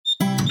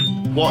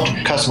What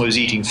customer was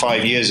eating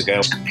 5 years ago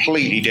is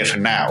completely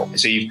different now.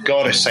 So you've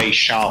got to stay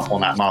sharp on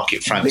that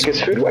market front.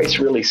 Because food waste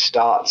really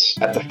starts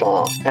at the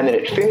farm and then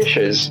it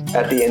finishes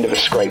at the end of a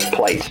scraped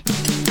plate.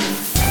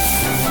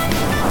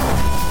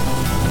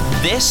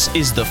 This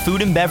is the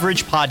Food and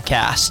Beverage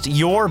Podcast,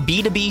 your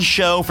B2B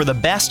show for the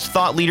best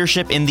thought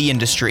leadership in the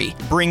industry,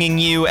 bringing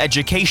you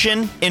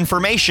education,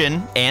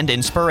 information, and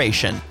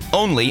inspiration,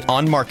 only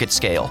on Market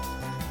Scale.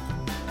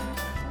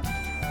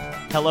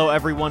 Hello,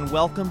 everyone.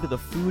 Welcome to the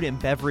Food and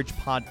Beverage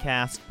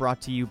Podcast, brought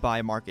to you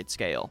by Market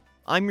Scale.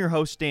 I'm your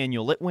host,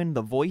 Daniel Litwin,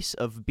 the voice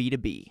of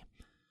B2B.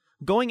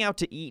 Going out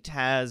to eat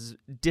has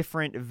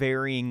different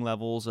varying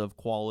levels of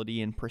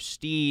quality and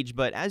prestige,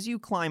 but as you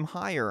climb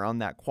higher on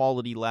that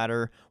quality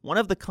ladder, one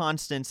of the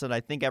constants that I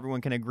think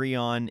everyone can agree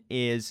on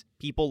is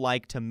people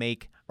like to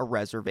make a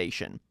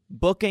reservation.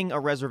 Booking a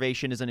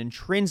reservation is an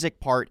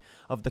intrinsic part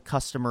of the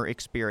customer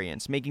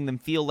experience, making them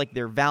feel like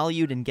they're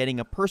valued and getting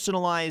a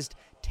personalized,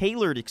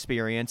 tailored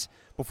experience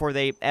before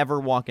they ever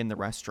walk in the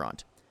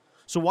restaurant.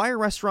 So why are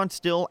restaurants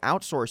still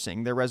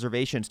outsourcing their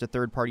reservations to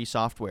third-party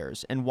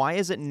softwares? And why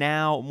is it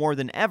now, more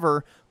than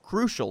ever,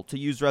 crucial to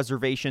use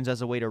reservations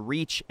as a way to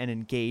reach and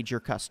engage your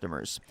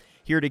customers?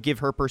 Here to give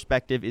her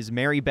perspective is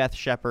Mary Beth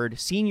Shepard,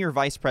 Senior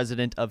Vice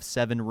President of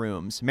 7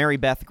 Rooms. Mary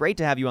Beth, great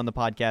to have you on the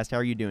podcast. How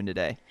are you doing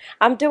today?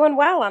 I'm doing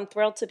well. I'm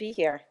thrilled to be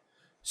here.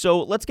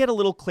 So let's get a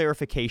little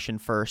clarification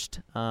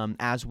first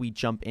as we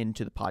jump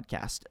into the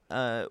podcast.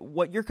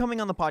 What you're coming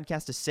on the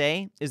podcast to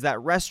say is that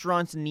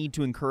restaurants need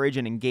to encourage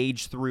and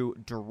engage through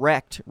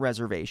direct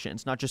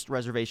reservations, not just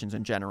reservations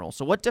in general.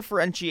 So what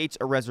differentiates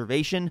a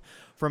reservation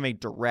from a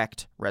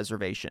direct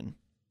reservation?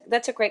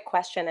 That's a great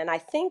question. And I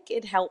think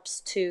it helps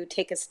to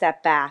take a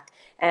step back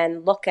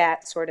and look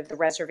at sort of the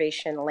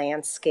reservation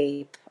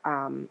landscape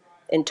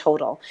in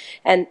total.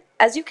 And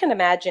as you can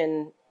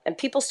imagine, and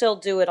people still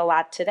do it a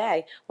lot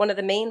today, one of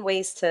the main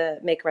ways to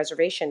make a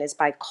reservation is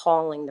by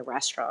calling the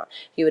restaurant.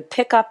 You would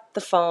pick up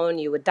the phone,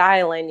 you would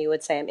dial in, you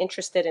would say, I'm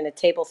interested in a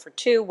table for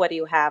 2. What do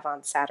you have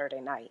on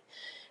Saturday night?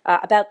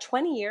 About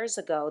 20 years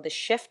ago, the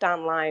shift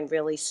online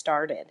really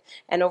started.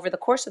 And over the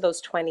course of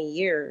those 20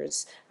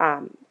 years,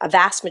 a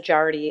vast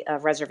majority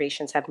of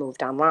reservations have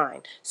moved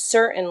online.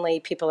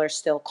 Certainly, people are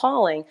still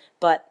calling,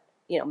 but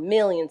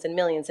millions and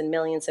millions and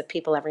millions of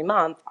people every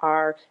month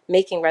are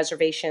making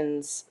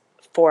reservations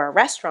for a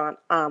restaurant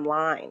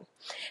online.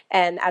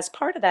 And as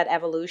part of that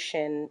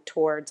evolution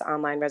towards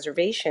online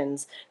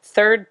reservations,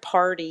 third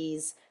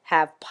parties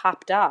have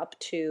popped up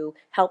to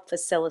help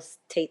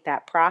facilitate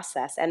that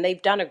process, and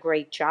they've done a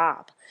great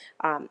job.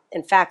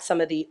 In fact,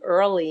 some of the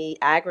early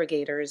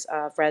aggregators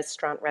of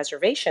restaurant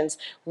reservations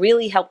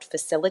really helped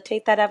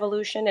facilitate that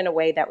evolution in a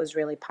way that was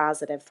really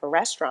positive for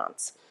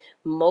restaurants.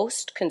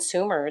 Most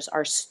consumers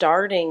are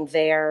starting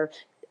their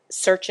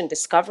search and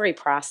discovery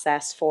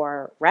process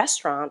for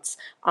restaurants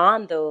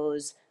on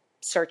those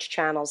search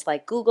channels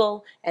like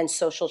Google and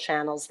social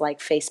channels like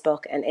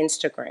Facebook and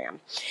Instagram.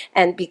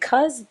 And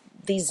because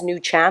these new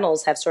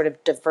channels have sort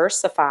of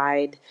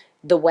diversified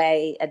the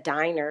way a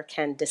diner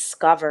can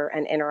discover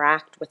and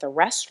interact with a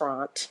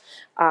restaurant,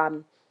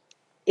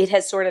 it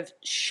has sort of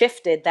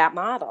shifted that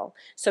model.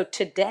 So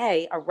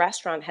today, a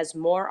restaurant has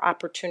more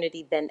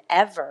opportunity than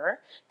ever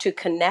to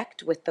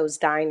connect with those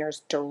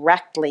diners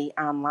directly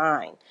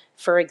online.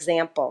 For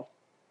example,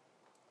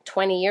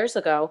 20 years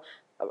ago,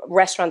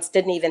 restaurants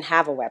didn't even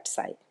have a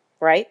website,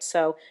 right?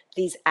 So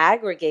these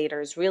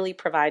aggregators really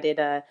provided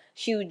a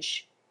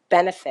huge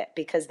benefit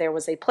because there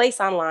was a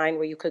place online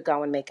where you could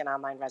go and make an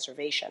online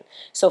reservation.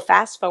 So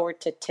fast forward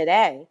to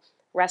today,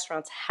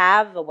 restaurants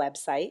have a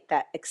website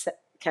that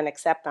can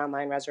accept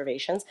online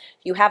reservations.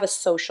 You have a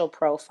social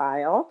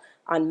profile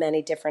on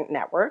many different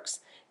networks.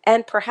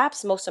 And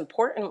perhaps most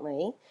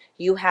importantly,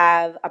 you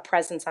have a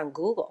presence on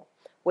Google,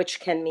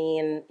 which can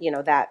mean,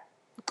 that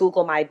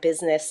Google My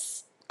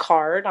Business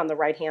card on the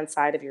right-hand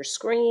side of your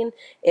screen.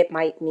 It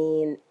might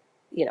mean,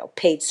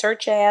 paid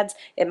search ads.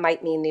 It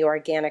might mean the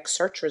organic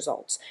search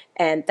results.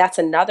 And that's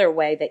another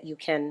way that you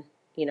can,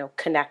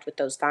 connect with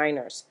those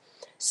diners.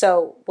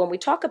 So when we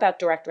talk about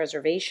direct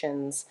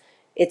reservations,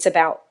 it's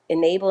about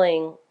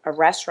enabling a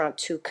restaurant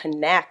to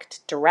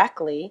connect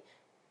directly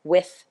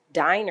with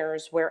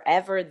diners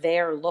wherever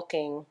they're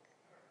looking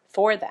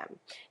for them.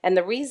 And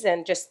the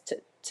reason, just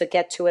to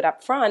get to it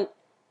up front,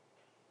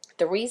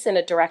 the reason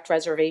a direct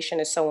reservation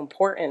is so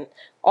important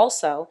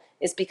also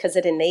is because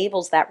it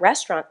enables that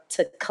restaurant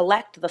to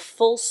collect the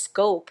full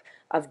scope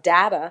of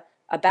data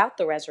about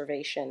the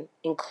reservation,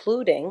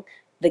 including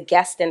the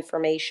guest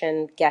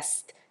information,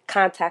 guest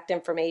contact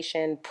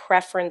information,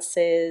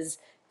 preferences,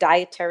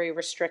 dietary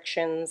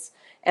restrictions.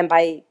 And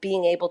by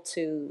being able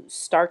to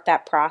start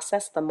that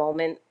process the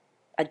moment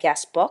a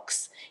guest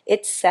books,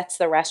 it sets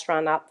the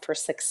restaurant up for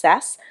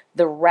success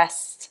the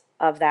rest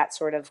of that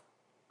sort of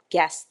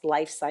guest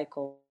life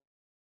cycle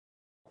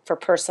for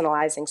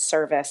personalizing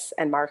service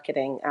and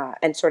marketing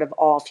and sort of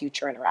all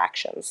future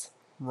interactions.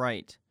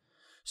 Right.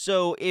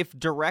 So if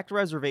direct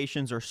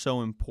reservations are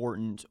so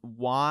important,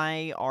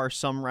 why are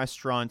some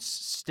restaurants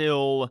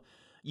still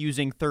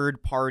using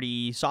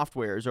third-party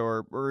softwares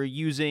or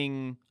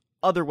using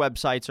other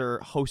websites or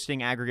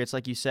hosting aggregates,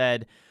 like you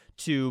said,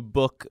 to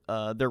book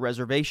their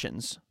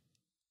reservations?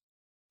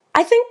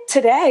 I think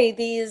today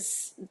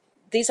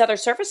these other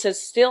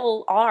services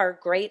still are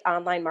great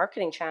online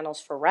marketing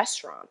channels for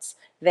restaurants.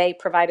 They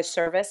provide a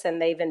service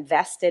and they've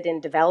invested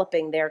in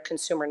developing their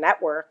consumer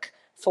network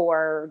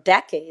for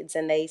decades,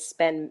 and they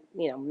spend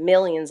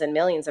millions and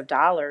millions of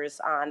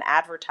dollars on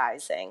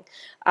advertising.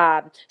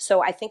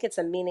 So I think it's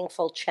a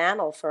meaningful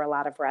channel for a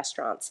lot of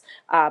restaurants.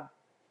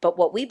 But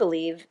what we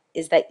believe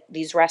is that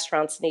these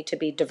restaurants need to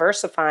be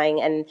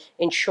diversifying and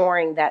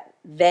ensuring that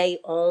they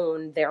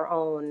own their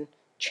own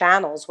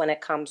channels when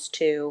it comes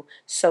to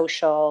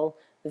social,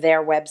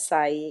 their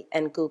website,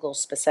 and Google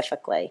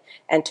specifically,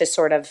 and to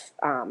sort of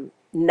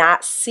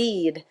not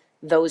cede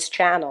those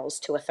channels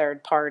to a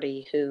third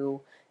party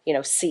who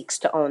seeks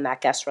to own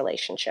that guest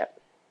relationship.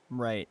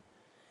 Right.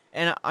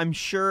 And I'm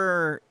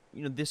sure,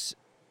 this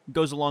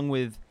goes along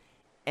with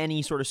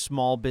any sort of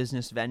small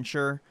business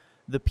venture.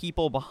 The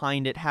people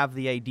behind it have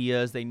the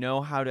ideas, they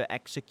know how to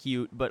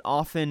execute, but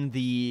often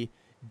the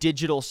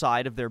digital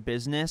side of their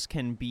business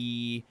can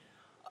be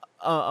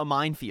a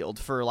minefield,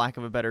 for lack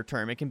of a better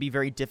term. It can be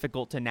very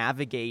difficult to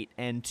navigate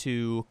and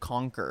to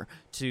conquer,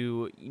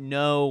 to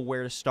know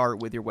where to start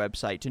with your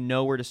website, to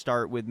know where to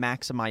start with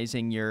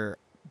maximizing your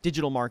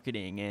digital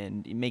marketing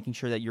and making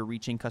sure that you're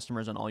reaching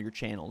customers on all your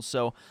channels.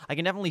 So I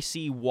can definitely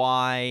see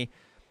why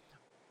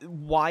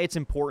it's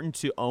important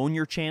to own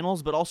your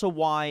channels, but also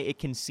why it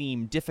can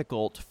seem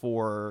difficult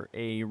for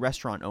a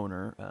restaurant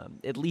owner,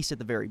 at least at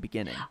the very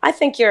beginning. I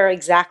think you're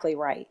exactly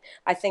right.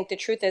 I think the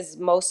truth is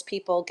most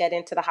people get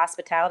into the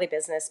hospitality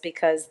business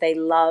because they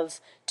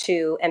love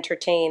to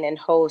entertain and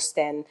host,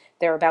 and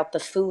they're about the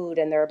food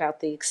and they're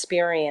about the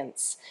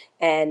experience.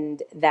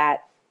 And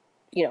that,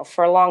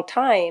 for a long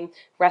time,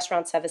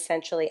 restaurants have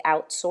essentially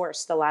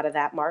outsourced a lot of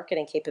that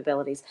marketing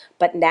capabilities.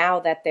 But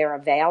now that they're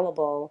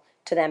available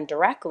to them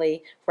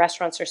directly,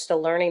 restaurants are still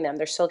learning them.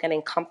 They're still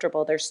getting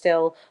comfortable. They're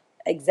still,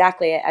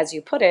 exactly as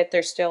you put it,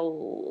 they're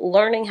still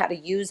learning how to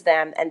use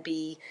them and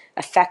be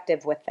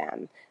effective with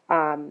them.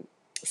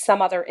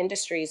 Some other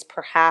industries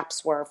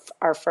perhaps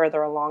are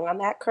further along on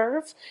that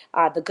curve.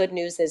 The good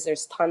news is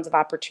there's tons of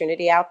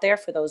opportunity out there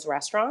for those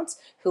restaurants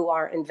who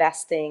are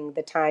investing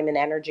the time and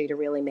energy to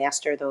really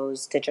master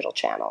those digital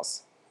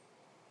channels.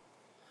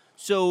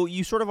 So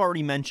you sort of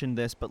already mentioned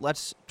this, but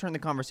let's turn the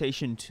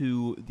conversation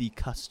to the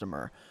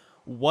customer.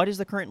 What is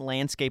the current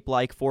landscape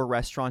like for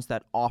restaurants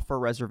that offer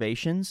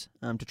reservations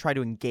to try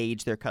to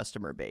engage their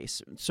customer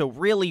base? So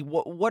really,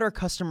 what are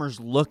customers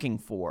looking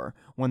for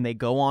when they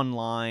go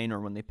online or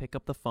when they pick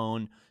up the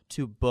phone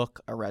to book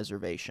a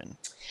reservation?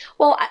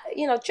 Well,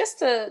 just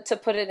to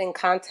put it in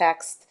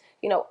context,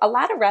 a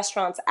lot of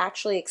restaurants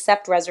actually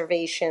accept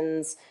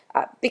reservations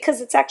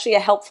because it's actually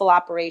a helpful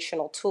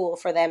operational tool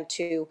for them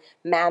to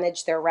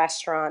manage their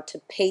restaurant, to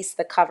pace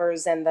the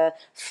covers and the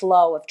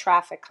flow of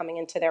traffic coming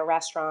into their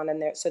restaurant,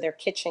 and so their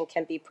kitchen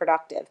can be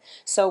productive.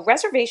 So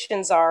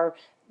reservations are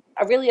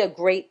really a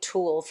great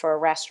tool for a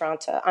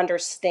restaurant to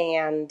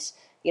understand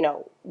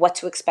what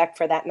to expect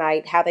for that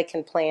night, how they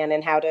can plan,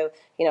 and how to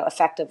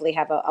effectively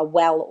have a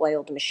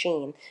well-oiled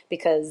machine,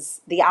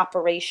 because the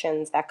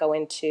operations that go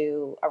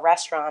into a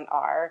restaurant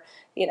are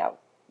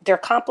they're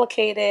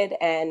complicated,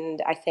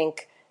 and I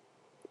think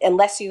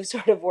unless you've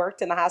sort of worked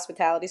in the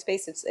hospitality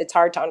space, it's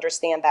hard to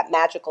understand that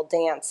magical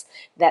dance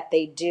that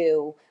they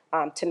do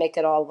to make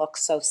it all look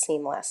so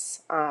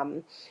seamless.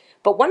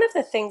 But one of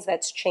the things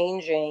that's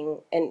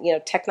changing,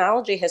 and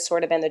technology has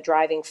sort of been the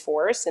driving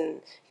force,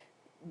 and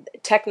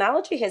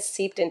technology has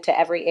seeped into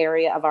every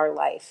area of our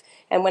life.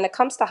 And when it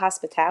comes to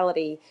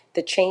hospitality,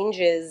 the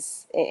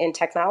changes in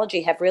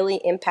technology have really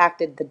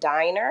impacted the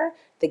diner,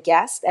 the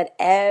guest, at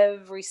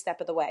every step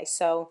of the way.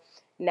 So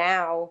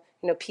now,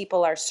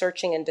 people are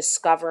searching and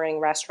discovering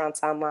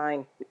restaurants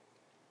online.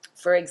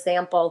 For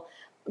example,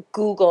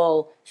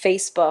 Google,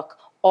 Facebook,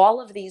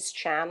 all of these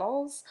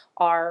channels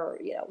are,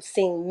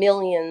 seeing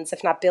millions,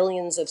 if not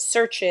billions, of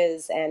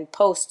searches and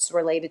posts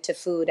related to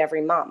food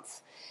every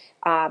month.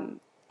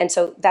 And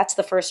so that's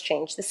the first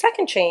change. The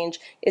second change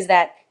is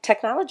that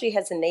technology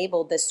has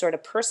enabled this sort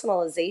of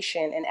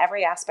personalization in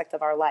every aspect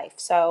of our life.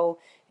 So,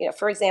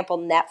 for example,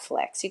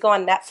 Netflix. You go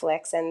on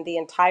Netflix and the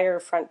entire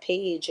front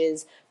page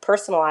is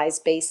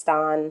personalized based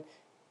on,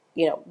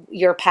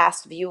 your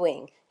past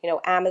viewing.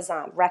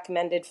 Amazon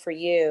recommended for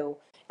you.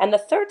 And the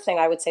third thing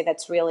I would say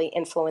that's really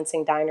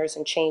influencing diners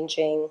and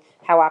changing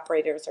how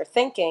operators are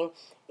thinking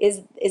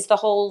is the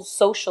whole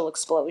social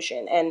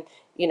explosion. And,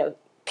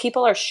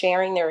 people are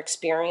sharing their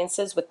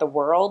experiences with the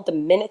world the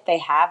minute they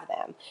have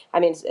them.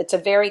 I mean, it's a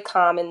very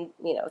common,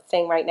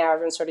 thing right now.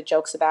 Everyone sort of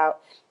jokes about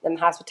in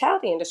the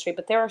hospitality industry,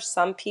 but there are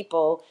some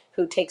people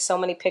who take so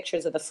many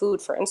pictures of the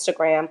food for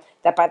Instagram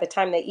that by the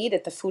time they eat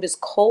it, the food is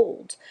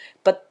cold.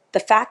 But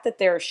the fact that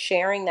they're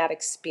sharing that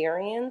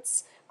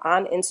experience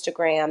on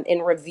Instagram, in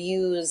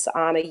reviews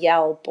on a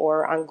Yelp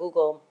or on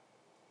Google,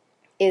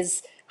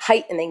 is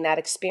heightening that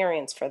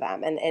experience for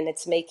them, and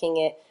it's making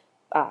it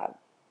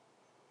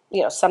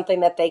something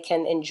that they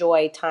can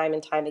enjoy time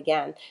and time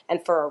again.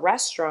 And for a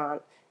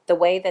restaurant, the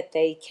way that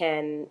they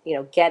can,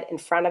 get in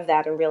front of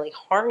that and really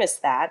harness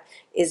that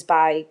is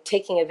by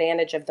taking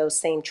advantage of those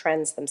same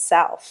trends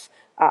themselves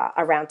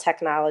around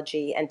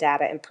technology and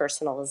data and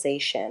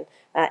personalization.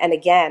 And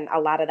again, a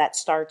lot of that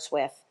starts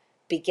with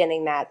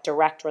beginning that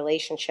direct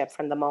relationship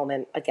from the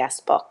moment a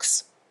guest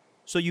books.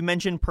 So you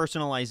mentioned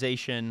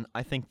personalization.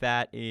 I think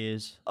that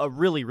is a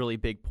really, really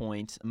big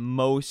point.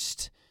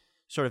 Most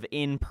sort of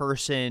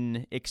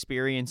in-person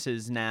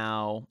experiences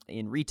now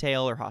in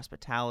retail or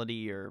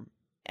hospitality or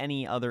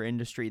any other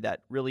industry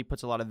that really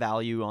puts a lot of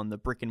value on the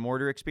brick and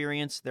mortar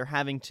experience, they're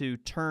having to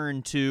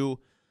turn to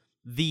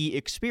the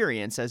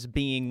experience as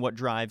being what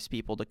drives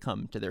people to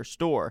come to their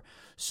store.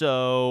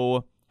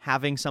 So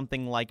having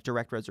something like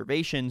direct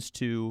reservations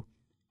to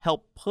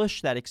help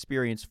push that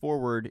experience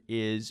forward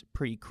is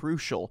pretty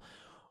crucial.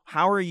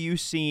 How are you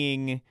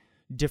seeing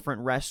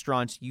different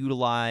restaurants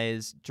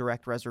utilize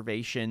direct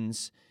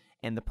reservations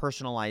and the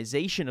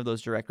personalization of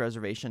those direct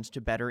reservations to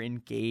better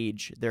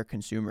engage their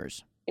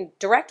consumers? In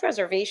direct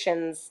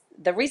reservations,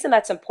 the reason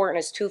that's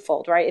important is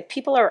twofold, right? If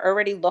people are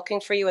already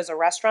looking for you as a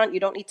restaurant, you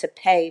don't need to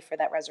pay for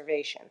that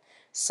reservation.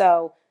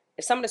 So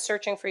if someone is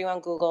searching for you on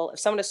Google, if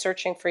someone is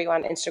searching for you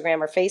on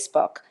Instagram or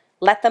Facebook,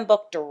 let them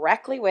book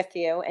directly with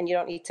you, and you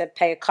don't need to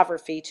pay a cover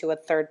fee to a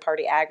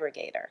third-party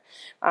aggregator.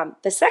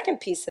 The second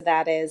piece of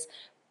that is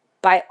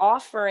by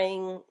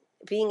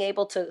being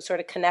able to sort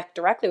of connect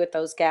directly with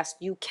those guests,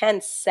 you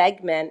can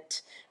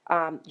segment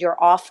your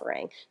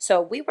offering.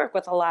 So we work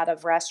with a lot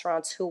of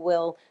restaurants who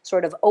will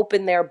sort of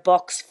open their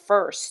books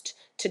first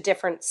to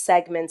different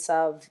segments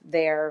of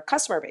their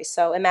customer base.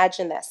 So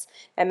imagine this.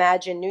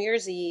 Imagine New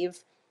Year's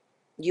Eve,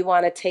 you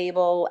want a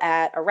table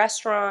at a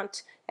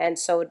restaurant, and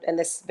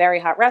this very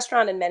hot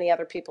restaurant, and many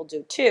other people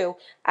do too,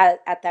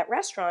 at that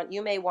restaurant,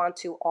 you may want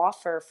to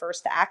offer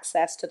first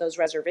access to those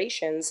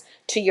reservations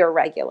to your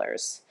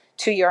regulars,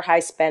 to your high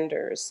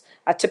spenders,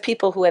 to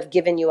people who have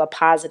given you a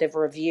positive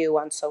review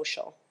on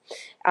social.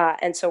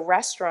 And so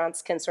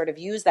restaurants can sort of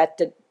use that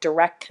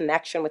direct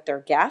connection with their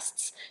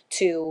guests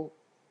to,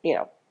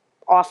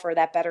 offer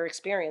that better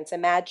experience.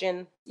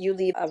 Imagine you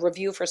leave a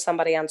review for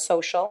somebody on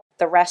social.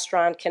 The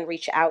restaurant can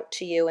reach out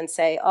to you and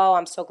say, "Oh,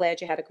 I'm so glad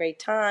you had a great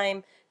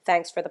time.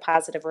 Thanks for the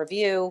positive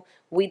review.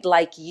 We'd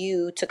like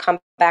you to come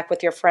back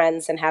with your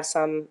friends and have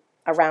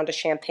a round of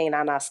champagne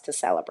on us to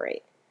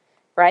celebrate."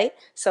 Right?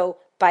 So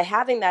by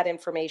having that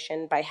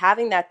information, by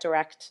having that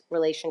direct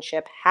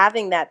relationship,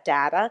 having that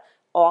data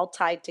all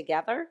tied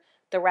together,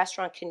 the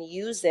restaurant can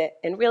use it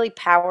in really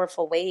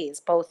powerful ways,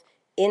 both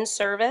in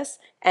service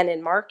and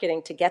in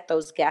marketing, to get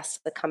those guests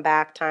to come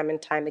back time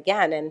and time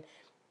again. And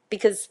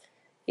because,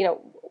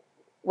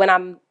 when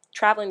I'm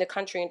traveling the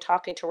country and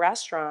talking to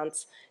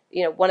restaurants,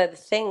 one of the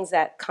things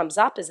that comes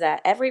up is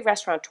that every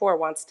restaurateur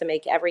wants to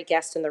make every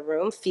guest in the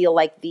room feel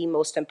like the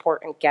most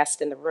important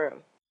guest in the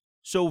room.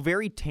 So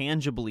very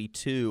tangibly,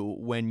 too,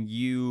 when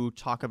you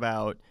talk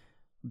about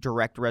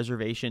direct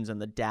reservations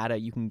and the data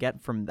you can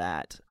get from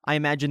that, I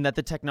imagine that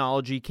the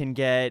technology can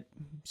get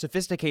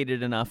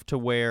sophisticated enough to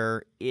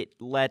where it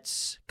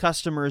lets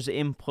customers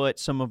input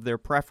some of their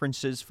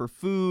preferences for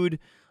food,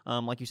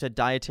 like you said,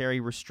 dietary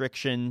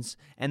restrictions,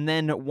 and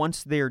then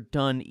once they're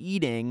done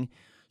eating,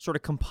 sort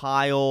of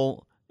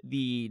compile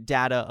the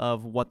data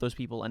of what those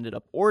people ended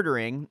up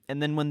ordering, and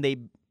then when they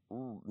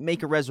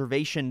make a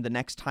reservation the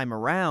next time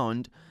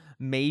around,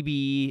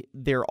 maybe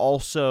they're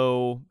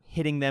also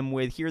hitting them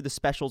with, here are the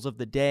specials of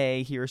the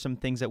day, here are some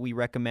things that we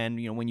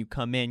recommend, when you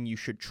come in, you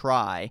should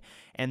try.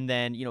 And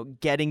then,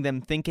 getting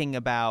them thinking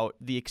about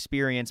the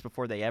experience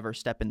before they ever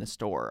step in the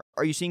store.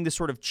 Are you seeing this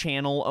sort of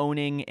channel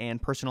owning and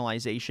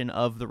personalization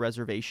of the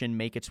reservation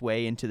make its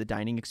way into the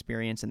dining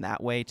experience in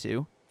that way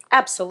too?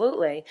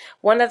 Absolutely.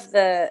 One of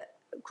the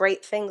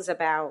great things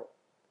about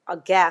a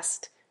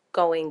guest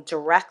going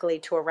directly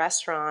to a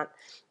restaurant,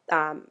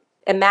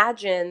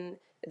 imagine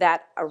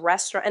that a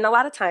restaurant, and a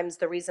lot of times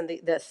the reason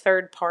the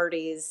third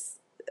parties,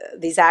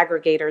 these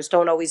aggregators,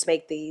 don't always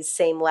make the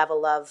same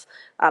level of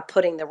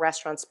putting the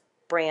restaurant's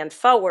brand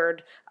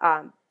forward,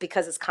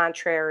 because it's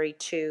contrary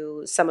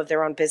to some of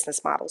their own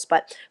business models.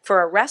 But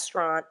for a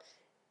restaurant,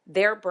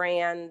 their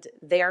brand,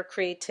 their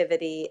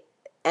creativity,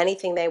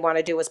 anything they want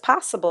to do is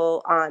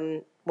possible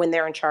when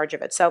they're in charge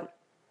of it. So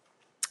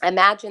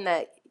imagine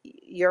that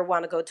you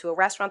want to go to a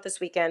restaurant this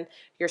weekend,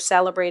 you're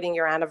celebrating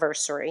your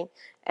anniversary,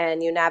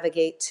 and you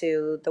navigate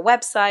to the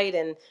website,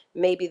 and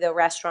maybe the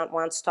restaurant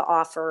wants to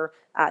offer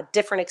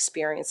different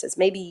experiences.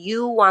 Maybe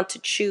you want to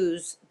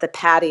choose the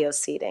patio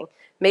seating.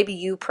 Maybe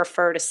you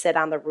prefer to sit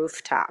on the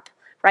rooftop,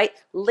 right?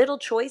 Little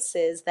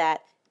choices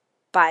that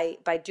by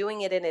doing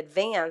it in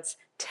advance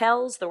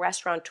tells the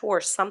restaurateur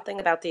something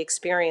about the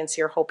experience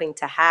you're hoping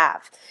to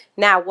have.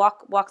 Now,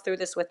 walk through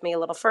this with me a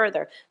little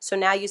further. So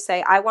now you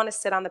say, I want to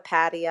sit on the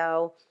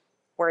patio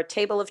or a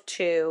table of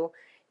two.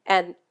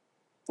 And,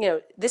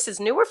 this is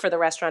newer for the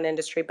restaurant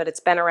industry, but it's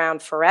been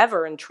around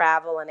forever in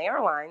travel and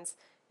airlines.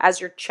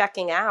 As you're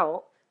checking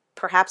out,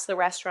 perhaps the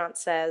restaurant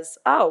says,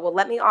 oh, well,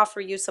 let me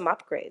offer you some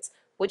upgrades.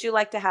 Would you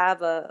like to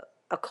have a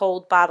a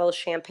cold bottle of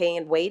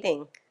champagne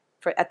waiting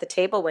for at the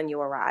table when you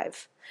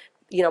arrive.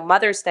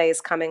 Mother's Day is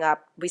coming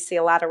up. We see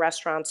a lot of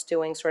restaurants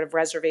doing sort of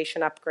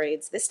reservation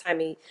upgrades this time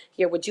of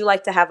year. Would you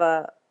like to have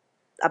a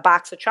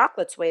box of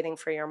chocolates waiting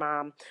for your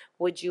mom?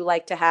 Would you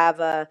like to have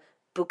a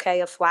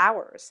bouquet of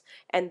flowers?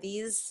 And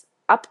these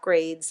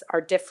upgrades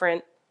are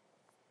different.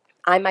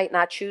 I might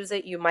not choose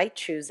it, you might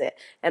choose it.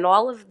 And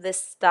all of this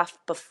stuff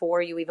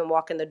before you even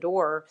walk in the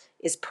door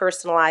is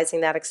personalizing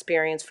that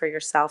experience for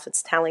yourself.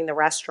 It's telling the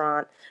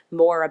restaurant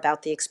more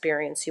about the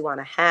experience you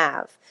want to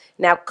have.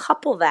 Now,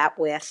 couple that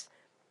with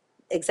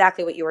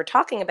exactly what you were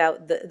talking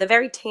about, the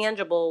very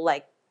tangible,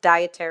 like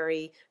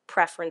dietary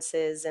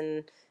preferences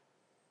and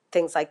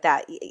things like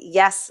that.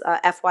 Yes,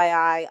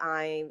 FYI,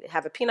 I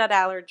have a peanut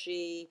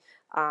allergy,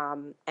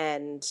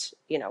 and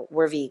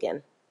we're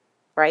vegan,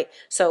 right?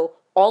 So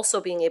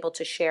also being able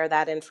to share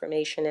that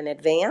information in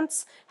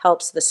advance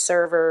helps the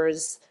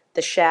servers,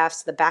 the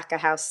chefs, the back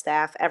of house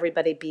staff,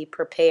 everybody be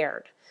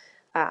prepared.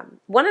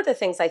 One of the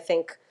things I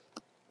think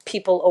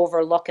people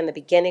overlook in the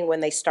beginning when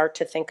they start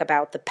to think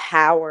about the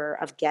power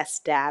of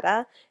guest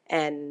data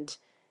and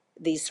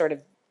these sort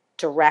of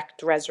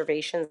direct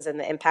reservations and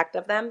the impact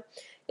of them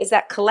is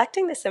that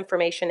collecting this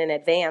information in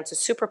advance is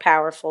super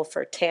powerful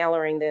for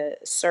tailoring the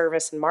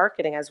service and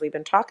marketing, as we've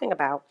been talking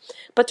about.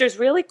 But there's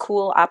really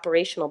cool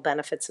operational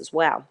benefits as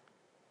well.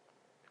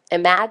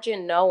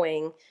 Imagine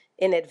knowing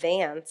in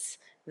advance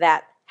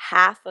that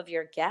half of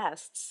your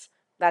guests,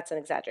 that's an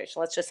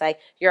exaggeration, let's just say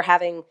you're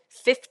having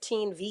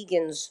 15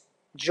 vegans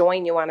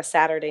join you on a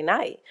Saturday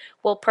night.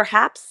 Well,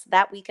 perhaps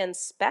that weekend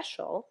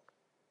special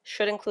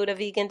should include a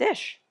vegan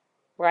dish,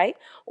 right?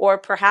 Or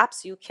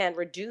perhaps you can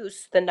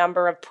reduce the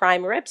number of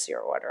prime ribs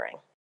you're ordering.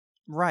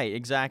 Right,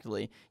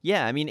 exactly.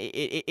 Yeah, I mean,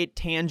 it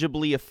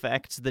tangibly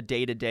affects the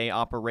day-to-day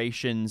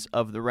operations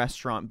of the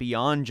restaurant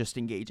beyond just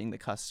engaging the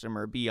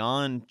customer,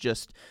 beyond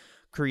just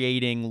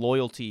creating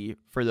loyalty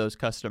for those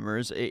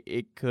customers.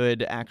 It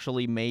could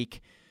actually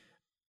make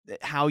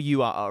how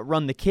you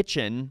run the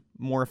kitchen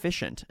more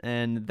efficient,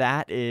 and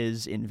that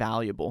is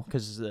invaluable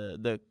because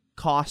the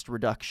cost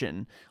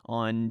reduction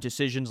on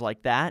decisions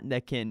like that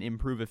can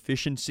improve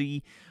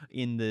efficiency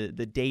in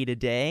the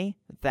day-to-day,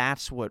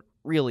 that's what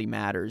really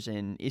matters,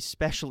 and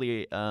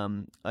especially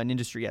an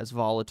industry as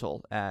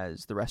volatile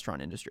as the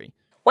restaurant industry.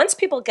 Once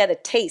people get a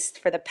taste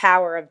for the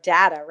power of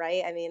data,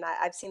 right? I mean,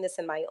 I've seen this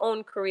in my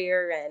own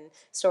career and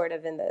sort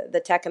of in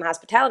the tech and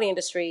hospitality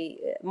industry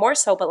more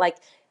so, but like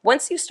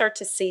once you start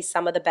to see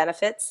some of the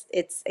benefits,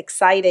 it's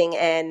exciting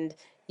and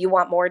you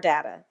want more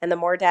data. And the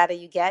more data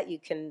you get, you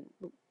can,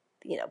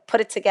 put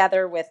it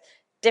together with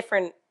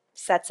different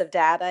sets of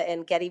data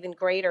and get even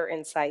greater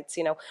insights.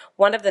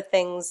 One of the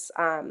things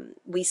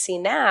we see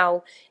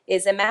now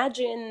is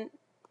imagine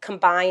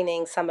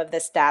combining some of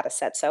this data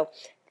set. So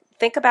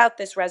think about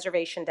this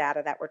reservation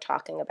data that we're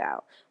talking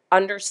about,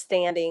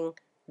 understanding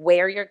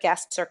where your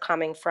guests are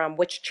coming from,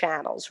 which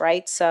channels,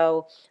 right?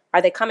 So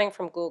are they coming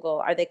from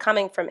Google? Are they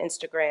coming from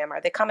Instagram?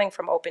 Are they coming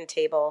from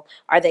OpenTable?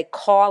 Are they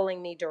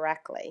calling me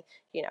directly?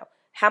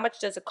 How much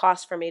does it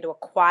cost for me to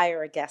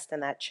acquire a guest in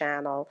that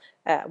channel?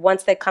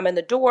 Once they come in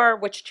the door,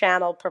 which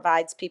channel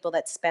provides people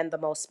that spend the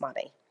most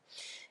money?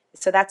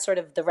 So that's sort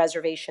of the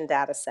reservation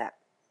data set.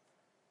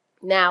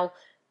 Now,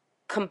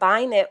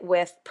 combine it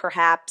with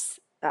perhaps,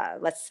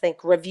 let's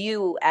think,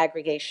 review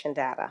aggregation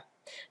data.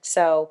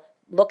 So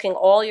looking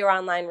all your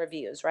online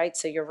reviews, right?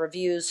 So your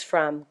reviews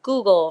from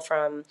Google,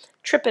 from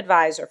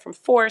TripAdvisor, from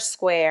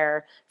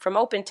Foursquare, from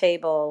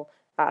OpenTable,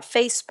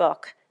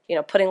 Facebook,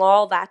 putting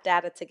all that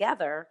data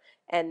together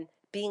and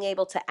being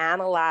able to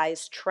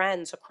analyze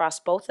trends across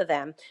both of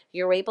them,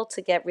 you're able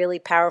to get really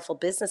powerful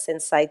business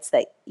insights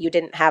that you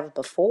didn't have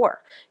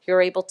before.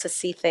 You're able to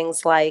see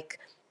things like,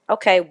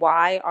 okay,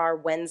 why are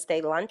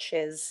Wednesday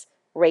lunches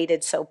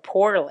rated so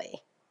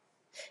poorly?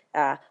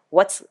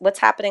 What's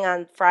happening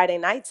on Friday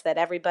nights that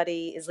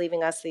everybody is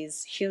leaving us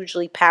these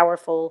hugely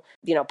powerful,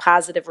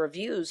 positive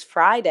reviews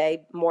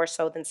Friday more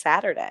so than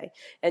Saturday?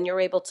 And you're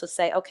able to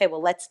say, okay,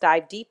 well, let's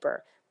dive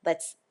deeper.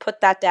 Let's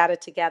put that data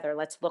together.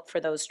 Let's look for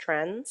those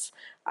trends.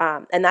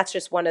 And that's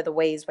just one of the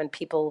ways when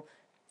people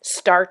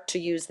start to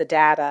use the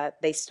data,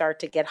 they start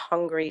to get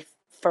hungry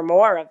for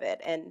more of it.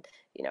 And,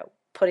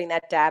 putting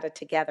that data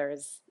together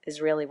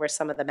is really where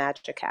some of the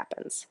magic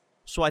happens.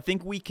 So I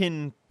think we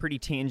can pretty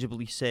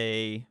tangibly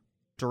say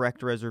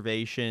direct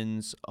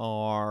reservations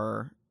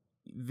are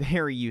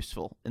very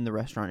useful in the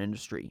restaurant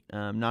industry,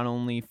 not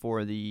only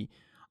for the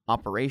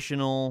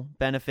operational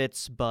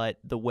benefits, but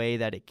the way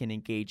that it can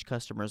engage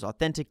customers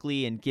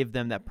authentically and give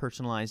them that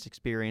personalized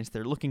experience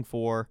they're looking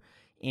for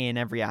in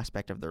every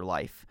aspect of their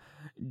life.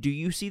 Do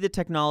you see the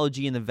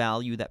technology and the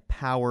value that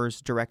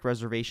powers direct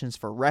reservations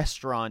for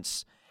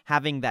restaurants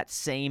having that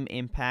same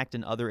impact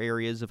in other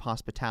areas of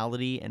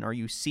hospitality? And are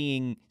you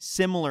seeing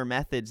similar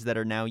methods that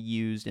are now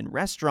used in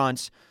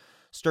restaurants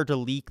start to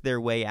leak their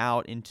way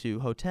out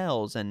into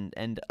hotels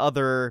and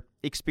other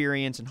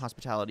experience and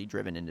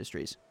hospitality-driven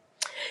industries?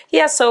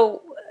 Yeah,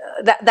 so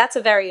that's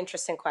a very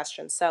interesting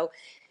question. So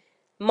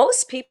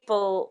most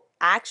people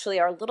actually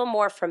are a little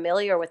more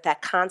familiar with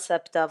that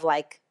concept of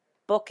like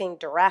booking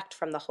direct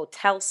from the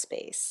hotel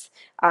space.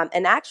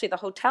 And actually, the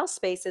hotel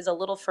space is a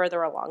little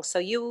further along. So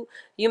you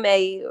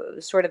may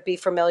sort of be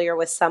familiar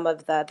with some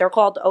of they're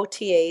called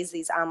OTAs,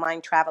 these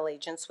online travel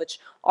agents, which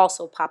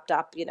also popped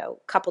up, a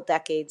couple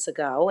decades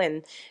ago.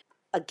 And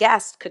a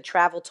guest could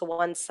travel to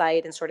one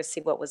site and sort of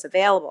see what was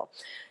available.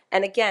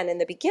 And again, in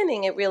the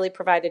beginning, it really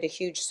provided a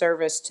huge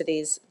service to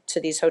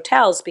these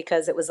hotels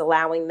because it was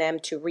allowing them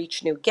to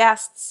reach new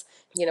guests,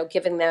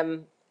 giving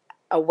them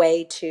a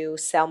way to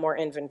sell more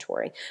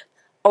inventory.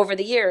 Over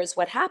the years,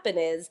 what happened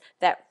is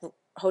that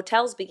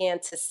hotels began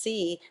to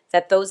see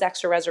that those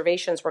extra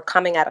reservations were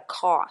coming at a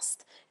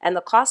cost. And the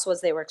cost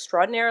was they were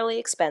extraordinarily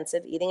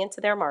expensive, eating into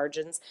their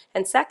margins.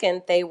 And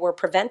second, they were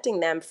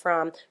preventing them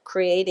from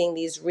creating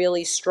these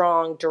really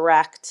strong,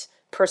 direct,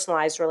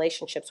 personalized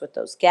relationships with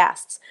those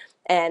guests.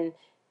 And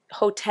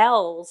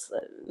hotels,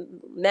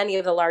 many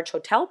of the large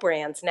hotel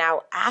brands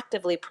now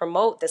actively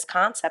promote this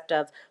concept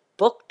of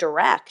book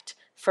direct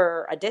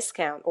for a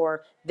discount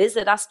or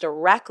visit us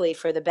directly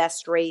for the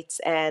best rates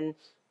and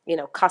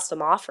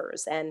custom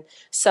offers. And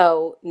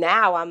so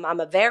now I'm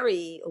a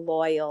very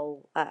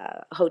loyal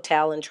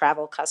hotel and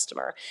travel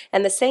customer.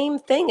 And the same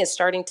thing is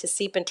starting to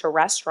seep into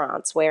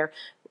restaurants where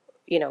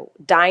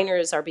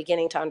diners are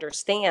beginning to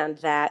understand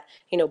that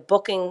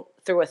booking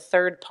through a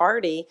third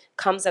party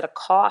comes at a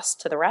cost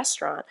to the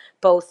restaurant,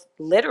 both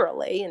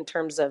literally in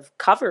terms of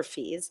cover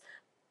fees,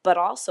 but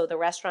also the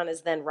restaurant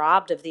is then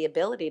robbed of the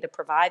ability to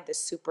provide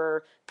this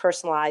super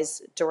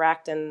personalized,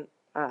 direct, and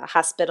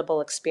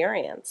hospitable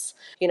experience.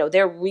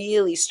 They're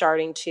really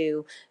starting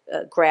to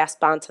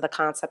grasp onto the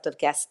concept of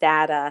guest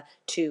data,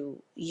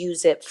 to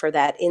use it for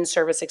that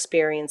in-service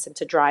experience and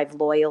to drive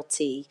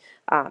loyalty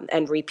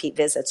and repeat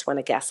visits when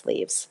a guest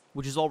leaves.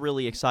 Which is all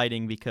really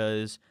exciting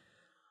because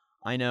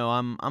I know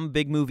I'm a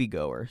big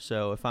moviegoer,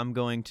 so if I'm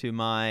going to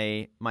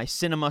my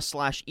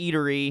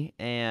cinema/eatery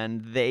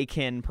and they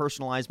can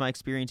personalize my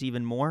experience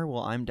even more,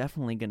 well, I'm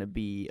definitely going to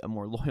be a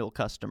more loyal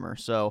customer.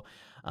 So,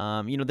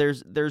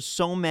 there's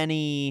so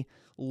many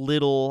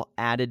little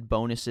added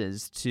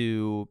bonuses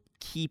to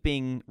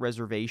keeping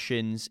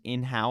reservations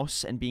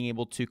in-house and being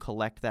able to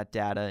collect that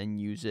data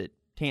and use it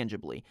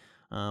tangibly,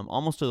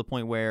 almost to the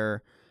point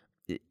where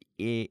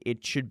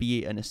it should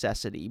be a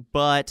necessity.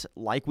 But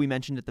like we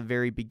mentioned at the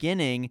very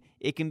beginning,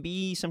 it can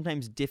be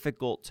sometimes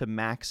difficult to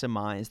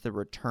maximize the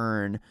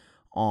return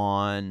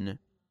on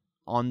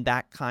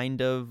that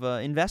kind of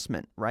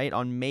investment, right?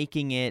 On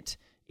making it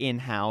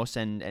in-house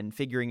and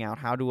figuring out,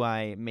 how do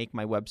I make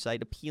my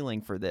website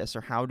appealing for this,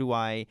 or how do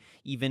I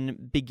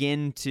even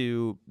begin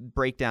to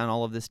break down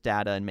all of this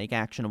data and make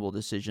actionable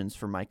decisions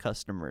for my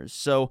customers.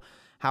 So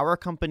how are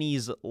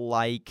companies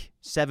like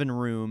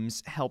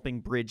SevenRooms helping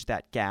bridge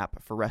that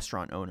gap for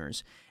restaurant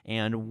owners?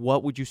 And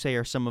what would you say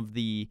are some of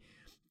the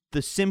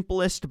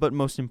simplest but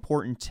most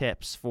important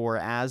tips for,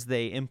 as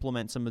they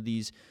implement some of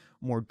these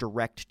more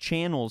direct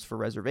channels for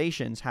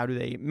reservations, how do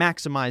they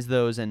maximize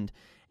those and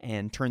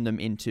turn them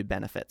into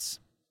benefits?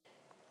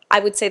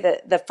 I would say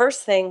that the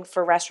first thing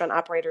for restaurant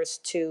operators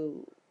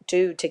to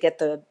do to get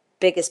the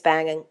biggest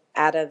bang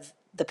out of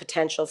the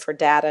potential for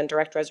data and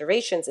direct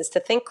reservations is to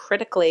think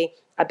critically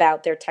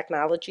about their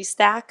technology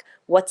stack,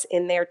 what's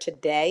in there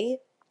today,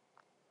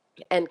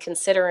 and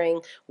considering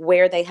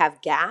where they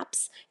have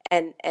gaps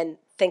and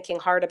thinking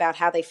hard about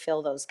how they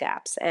fill those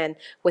gaps. And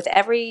with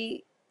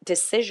every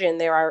decision,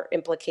 there are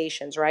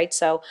implications, right?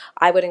 So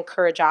I would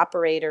encourage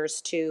operators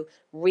to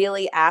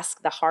really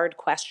ask the hard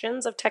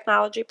questions of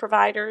technology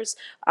providers.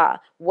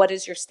 What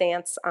is your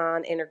stance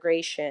on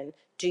integration?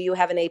 Do you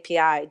have an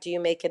API? Do you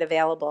make it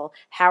available?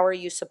 How are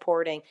you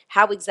supporting?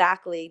 How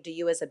exactly do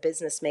you as a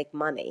business make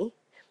money?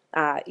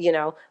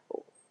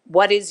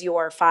 What is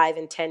your 5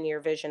 and 10-year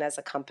vision as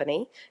a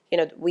company?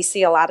 We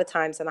see a lot of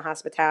times in the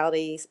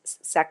hospitality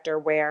sector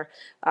where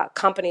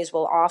companies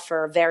will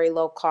offer a very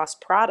low cost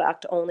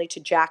product only to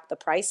jack the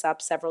price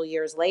up several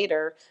years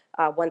later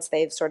once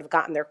they've sort of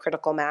gotten their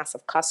critical mass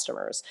of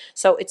customers.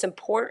 So it's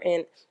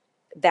important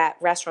that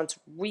restaurants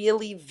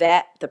really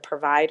vet the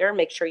provider,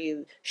 make sure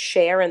you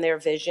share in their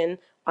vision,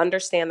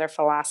 understand their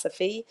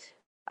philosophy,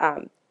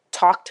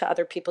 talk to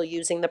other people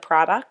using the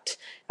product,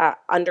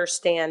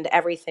 understand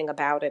everything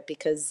about it,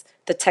 because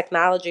the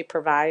technology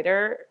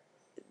provider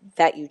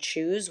that you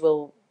choose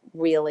will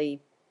really,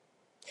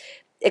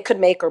 it could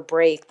make or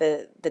break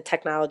the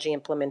technology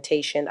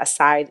implementation,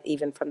 aside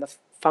even from the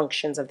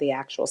functions of the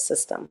actual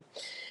system.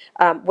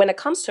 When it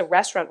comes to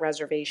restaurant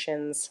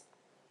reservations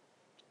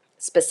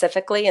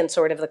specifically, and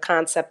sort of the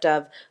concept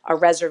of a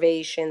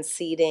reservation,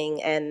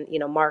 seating, and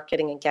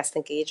marketing and guest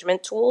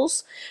engagement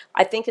tools,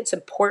 I think it's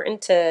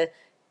important to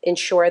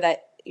ensure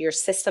that your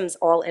systems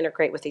all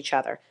integrate with each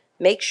other.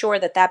 Make sure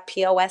that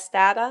POS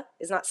data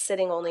is not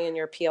sitting only in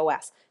your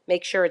POS.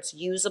 Make sure it's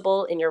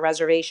usable in your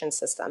reservation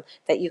system,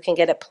 that you can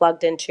get it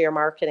plugged into your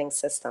marketing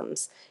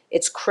systems.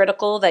 It's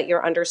critical that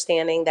you're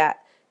understanding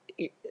that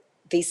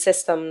these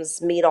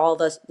systems meet all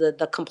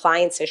the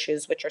compliance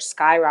issues, which are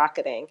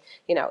skyrocketing.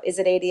 Is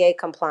it ADA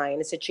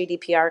compliant? Is it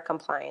GDPR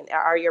compliant?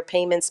 Are your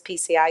payments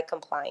PCI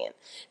compliant?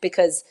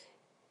 Because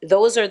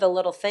those are the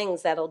little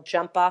things that'll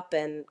jump up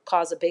and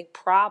cause a big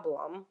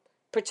problem.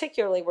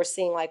 Particularly, we're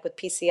seeing like with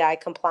PCI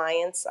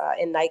compliance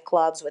in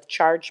nightclubs with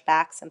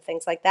chargebacks and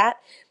things like that.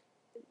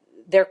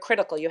 They're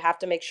critical. You have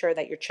to make sure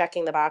that you're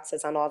checking the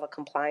boxes on all the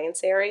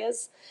compliance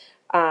areas.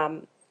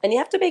 And you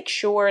have to make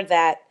sure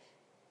that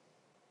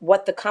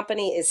what the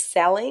company is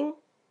selling,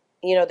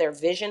 their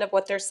vision of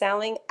what they're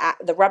selling,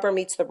 the rubber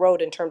meets the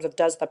road in terms of,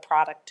 does the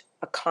product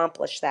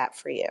accomplish that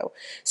for you?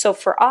 So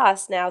for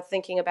us now,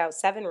 thinking about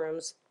Seven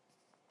Rooms,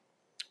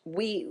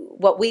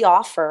 what we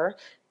offer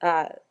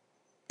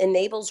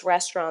enables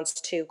restaurants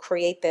to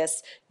create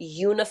this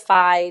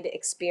unified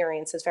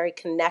experience, this very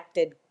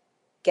connected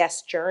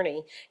guest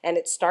journey. And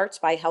it starts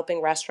by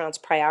helping restaurants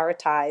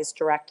prioritize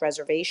direct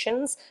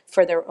reservations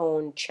for their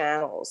own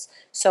channels.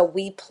 So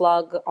we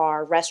plug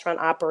our restaurant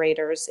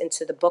operators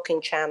into the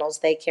booking channels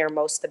they care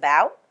most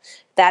about.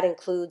 That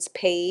includes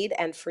paid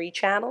and free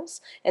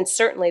channels. And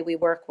certainly we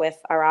work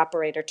with our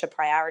operator to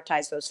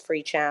prioritize those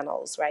free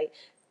channels, right?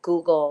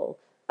 Google,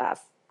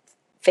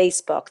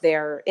 Facebook,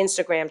 their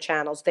Instagram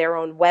channels, their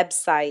own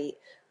website,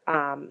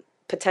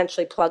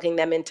 potentially plugging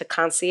them into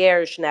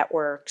concierge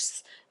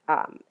networks,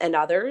 and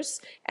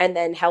others, and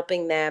then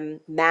helping them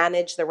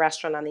manage the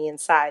restaurant on the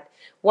inside.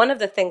 One of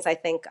the things I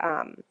think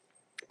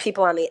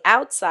people on the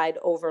outside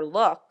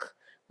overlook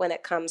when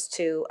it comes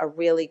to a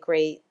really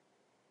great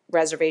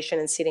reservation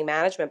and seating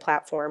management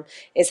platform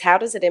is, how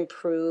does it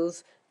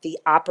improve the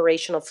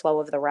operational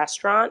flow of the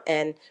restaurant?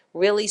 And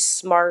really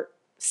smart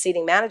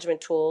seating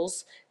management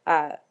tools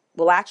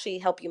will actually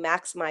help you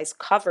maximize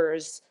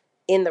covers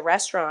in the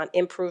restaurant,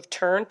 improve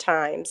turn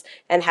times,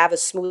 and have a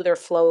smoother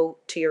flow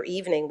to your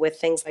evening with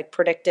things like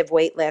predictive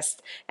wait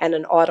list and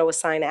an auto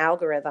assign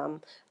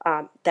algorithm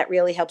that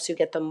really helps you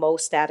get the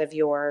most out of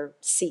your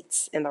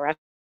seats in the restaurant.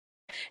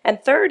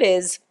 And third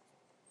is,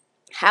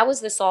 how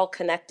is this all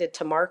connected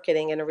to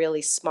marketing in a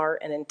really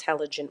smart and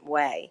intelligent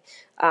way?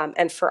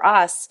 And for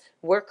us,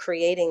 we're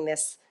creating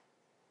this.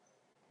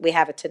 We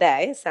have it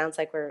today. It sounds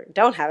like we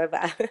don't have it,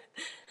 but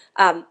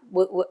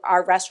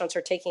our restaurants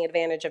are taking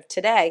advantage of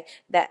today,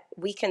 that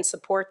we can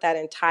support that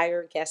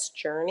entire guest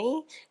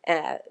journey,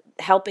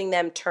 helping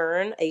them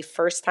turn a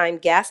first-time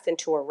guest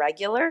into a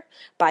regular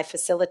by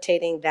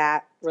facilitating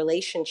that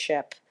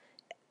relationship,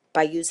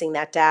 by using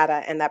that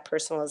data and that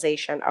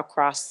personalization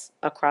across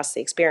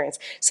the experience.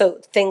 So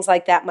things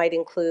like that might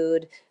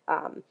include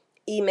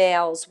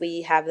emails.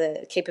 We have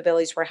the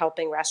capabilities. We're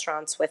helping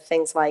restaurants with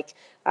things like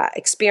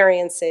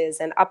experiences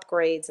and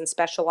upgrades and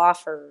special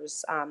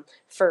offers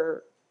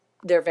for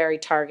their very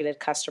targeted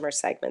customer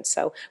segments.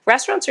 So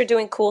restaurants are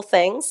doing cool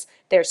things.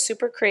 They're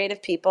super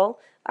creative people,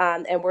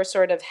 and we're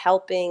sort of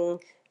helping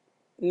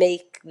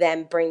make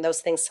them bring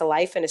those things to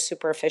life in a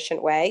super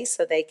efficient way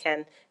so they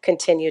can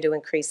continue to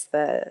increase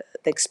the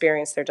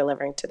experience they're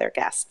delivering to their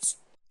guests.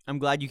 I'm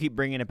glad you keep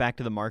bringing it back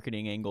to the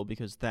marketing angle,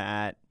 because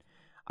that,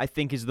 I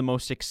think, is the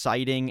most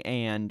exciting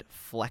and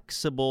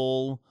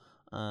flexible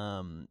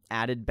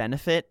added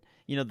benefit.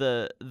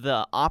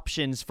 The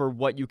options for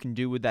what you can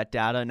do with that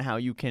data and how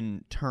you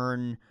can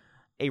turn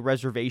a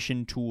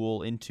reservation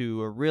tool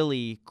into a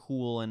really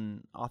cool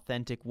and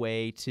authentic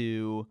way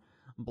to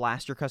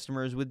blast your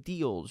customers with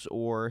deals,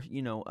 or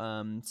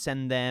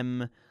send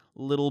them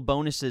little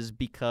bonuses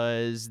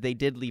because they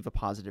did leave a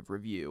positive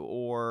review,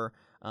 or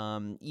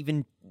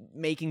even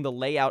making the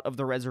layout of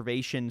the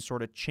reservation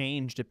sort of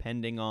change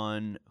depending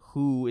on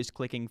who is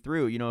clicking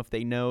through. If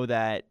they know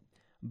that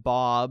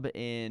Bob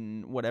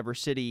in whatever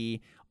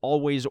city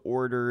always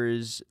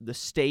orders the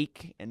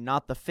steak and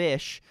not the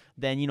fish,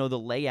 then the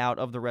layout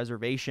of the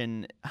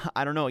reservation,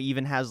 I don't know,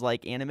 even has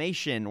like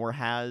animation, or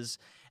has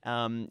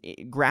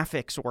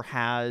graphics, or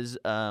has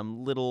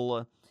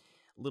little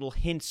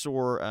hints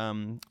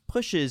or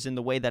pushes in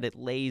the way that it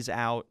lays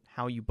out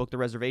how you book the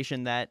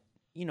reservation that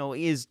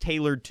is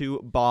tailored to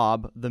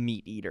Bob the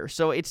meat eater.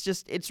 So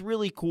it's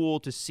really cool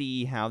to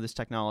see how this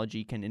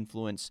technology can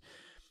influence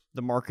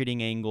the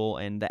marketing angle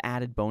and the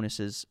added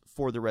bonuses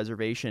for the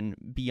reservation,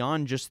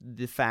 beyond just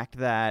the fact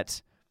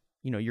that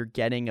you're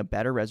getting a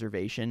better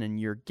reservation and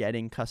you're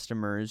getting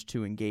customers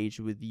to engage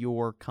with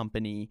your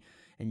company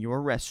and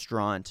your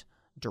restaurant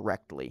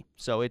directly.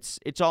 So it's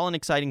all an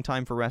exciting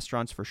time for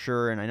restaurants for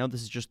sure. And I know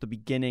this is just the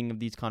beginning of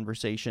these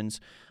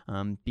conversations,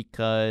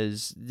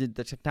 because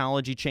the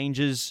technology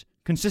changes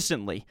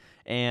consistently,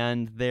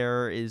 and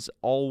there is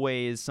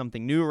always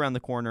something new around the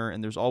corner,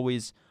 and there's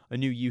always a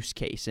new use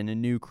case and a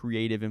new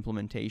creative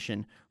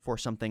implementation for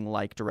something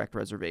like direct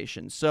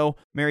reservations. So,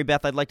 Mary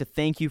Beth, I'd like to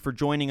thank you for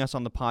joining us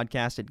on the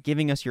podcast and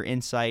giving us your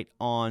insight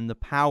on the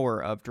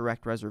power of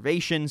direct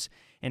reservations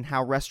and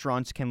how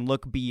restaurants can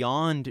look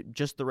beyond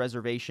just the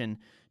reservation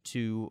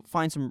to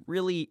find some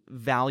really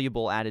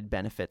valuable added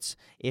benefits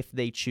if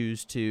they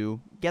choose to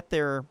get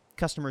their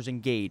customers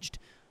engaged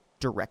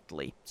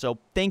directly. So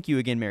thank you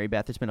again, Mary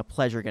Beth. It's been a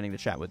pleasure getting to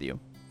chat with you.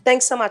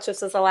 Thanks so much.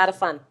 This was a lot of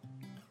fun.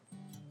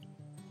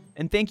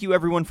 And thank you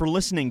everyone for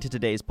listening to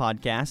today's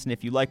podcast. And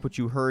if you like what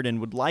you heard and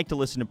would like to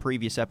listen to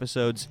previous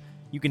episodes,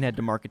 You can head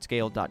to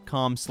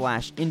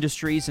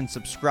marketscale.com/industries and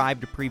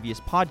subscribe to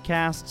previous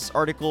podcasts,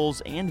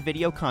 articles, and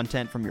video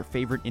content from your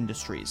favorite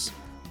industries.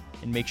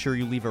 And make sure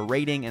you leave a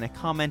rating and a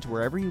comment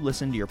wherever you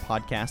listen to your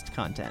podcast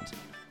content.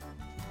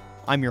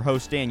 I'm your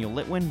host, Daniel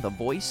Litwin, the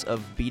voice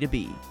of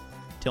B2B.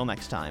 Till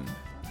next time.